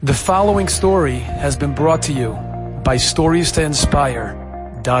The following story has been brought to you by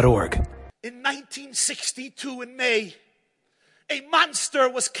StoriesToInspire.org. In 1962, in May, a monster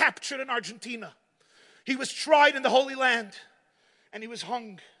was captured in Argentina. He was tried in the Holy Land, and he was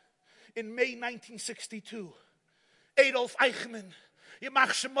hung in May 1962. Adolf Eichmann, Yamach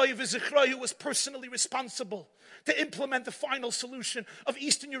Shemoy V'Zichroy, who was personally responsible to implement the final solution of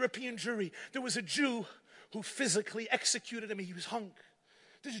Eastern European Jewry. There was a Jew who physically executed him. He was hung.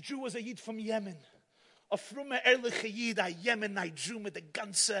 This Jew was a Yid from Yemen. A frumme ehrliche Yid, a Yemenite Jew mit the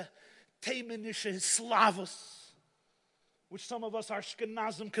ganze Teimenische Slavos, which some of us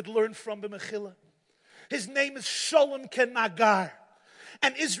Ashkenazim could learn from b'Mechillah. His name is Sholem Ken Nagar.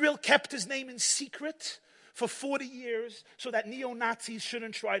 And Israel kept his name in secret for 40 years so that neo-Nazis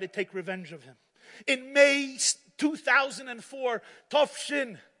shouldn't try to take revenge of him. In May 2004,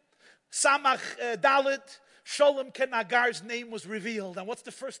 Tovshin Samach Dalit, Sholem Ken Nagar's name was revealed. And what's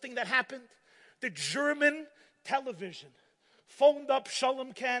the first thing that happened? The German television phoned up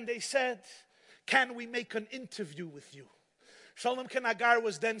Sholem Ken. They said, "Can we make an interview with you?" Sholem Ken Nagar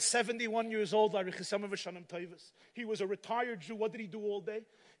was then 71 years old. He was a retired Jew. What did he do all day?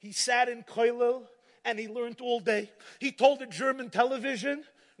 He sat in Koilel and he learned all day. He told the German television,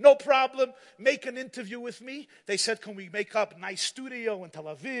 "No problem, make an interview with me." They said, "Can we make up a nice studio in Tel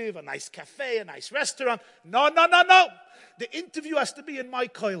Aviv, a nice cafe, a nice restaurant?" No. The interview has to be in my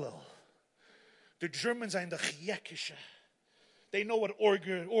koilel. The Germans are in the chiyekisha. They know what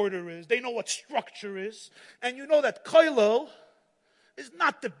order is. They know what structure is. And you know that koilel is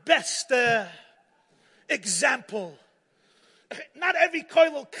not the best example. Not every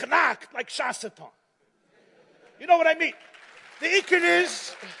koilel knacked like Shasaton. You know what I mean? The ikar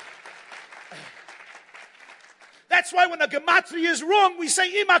is, that's why when a gematria is wrong, we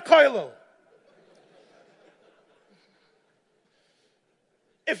say ima koilel.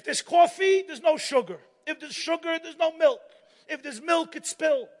 If there's coffee, there's no sugar. If there's sugar, there's no milk. If there's milk, it's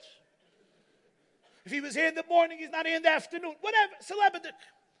spilled. If he was here in the morning, he's not here in the afternoon. Whatever, celebrity.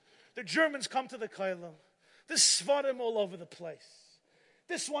 The Germans come to the koilel. There's svarim all over the place.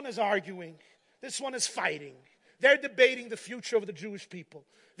 This one is arguing. This one is fighting. They're debating the future of the Jewish people.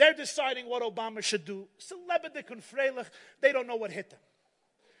 They're deciding what Obama should do. Celebrity and freilich, they don't know what hit them.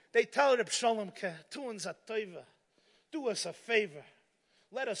 They tell Reb Sholem Ken, "Tu uns a tova, do us a favor.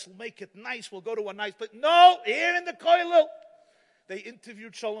 Let us make it nice. We'll go to a nice place." No, here in the koilel. They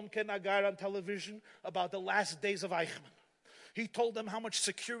interviewed Sholem Ken Nagar on television about the last days of Eichmann. He told them how much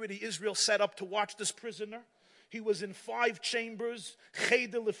security Israel set up to watch this prisoner. He was in 5 chambers, and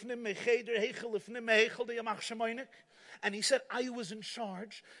he said, "I was in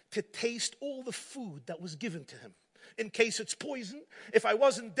charge to taste all the food that was given to him. In case it's poison, if I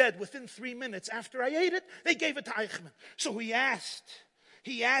wasn't dead within 3 minutes after I ate it, they gave it to Eichmann." So he asked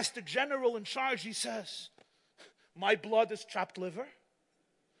the general in charge, he says, "My blood is chopped liver.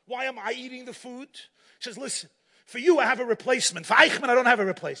 Why am I eating the food?" He says, "Listen, for you I have a replacement. For Eichmann I don't have a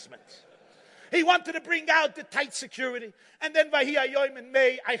replacement." He wanted to bring out the tight security. And then Vahi Hayom in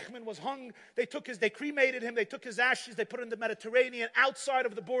May, Eichmann was hung. They cremated him. They took his ashes. They put it in the Mediterranean outside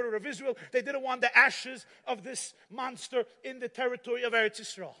of the border of Israel. They didn't want the ashes of this monster in the territory of Eretz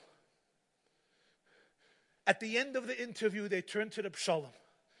Yisrael. At the end of the interview, they turned to the Sholem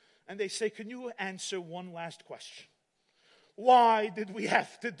and they say, "Can you answer one last question? Why did we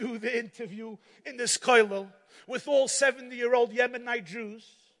have to do the interview in this koilel with all 70-year-old Yemenite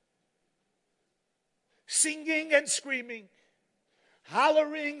Jews? Singing and screaming,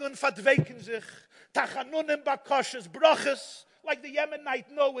 hollering und verdweken sich, tachanunim bakoshes, brachas, like the Yemenite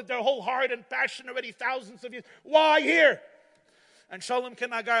know with their whole heart and passion already thousands of years. Why here?" And Sholem Ken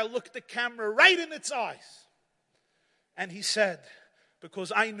Nagar looked the camera right in its eyes. And he said,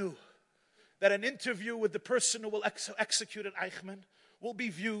 "Because I knew that an interview with the person who will execute Eichmann will be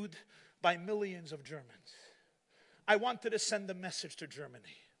viewed by millions of Germans. I wanted to send a message to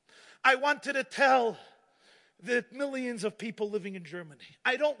Germany. I wanted to tell the millions of people living in Germany,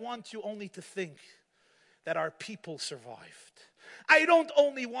 I don't want you only to think that our people survived. I don't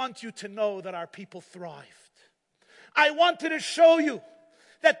only want you to know that our people thrived. I wanted to show you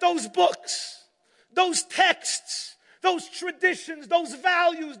that those books, those texts, those traditions, those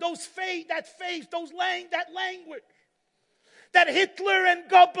values, that faith, that language, that Hitler and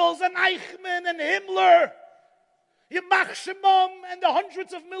Goebbels and Eichmann and Himmler, Yamach Shemom and the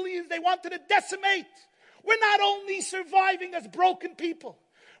hundreds of millions they wanted to decimate. We're not only surviving as broken people,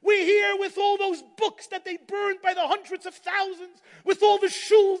 We're here with all those books that they burned by the hundreds of thousands, with all the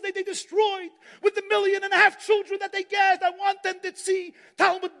shuls that they destroyed, with the 1.5 million children that they gassed. I want them to see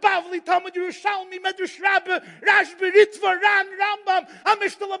Talmud Bavli, Talmud Yerushalmi, Medrash Rabbah, Rashbi, Ritva, Ran, Rambam,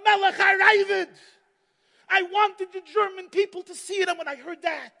 Amishtal Melech, HaRavid. I wanted the German people to see it, and when I heard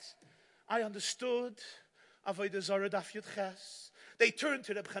that, I understood. Avodah Zarah Daf Yud Ches. They turned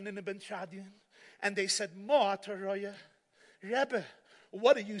to Reb Chanina ben Chadian, and they said, Mo Ataroya, Rebbe,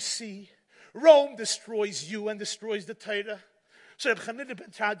 what do you see? Rome destroys you and destroys the Torah. So Reb Chanina ben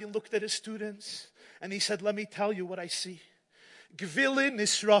Chadian looked at his students, and he said, let me tell you what I see. Gvilin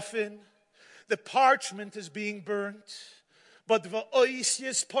Nisrafin, the parchment is being burnt, but va'ois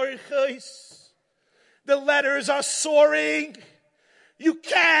yes parchos, the letters are soaring. You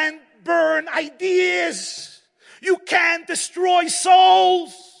can't burn ideas. You can't destroy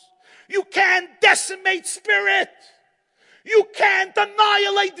souls. You can't decimate spirit. You can't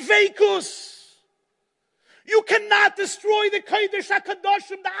annihilate Vekus. You cannot destroy the Kiddush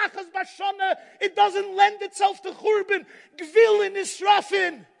HaKadoshim, the Achaz Bashana. It doesn't lend itself to Churban. Gvilin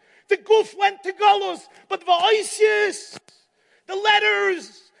Nisrafin. The Guf went to Galus. But Va'oisius, the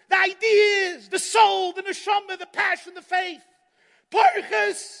letters, the ideas, the soul, the neshama, the passion, the faith.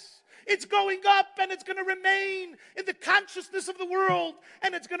 Parchas, it's going up and it's going to remain in the consciousness of the world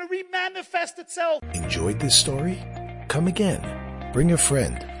and it's going to remanifest itself. Enjoyed this story? Come again. Bring a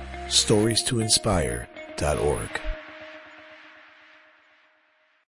friend. StoriesToInspire.org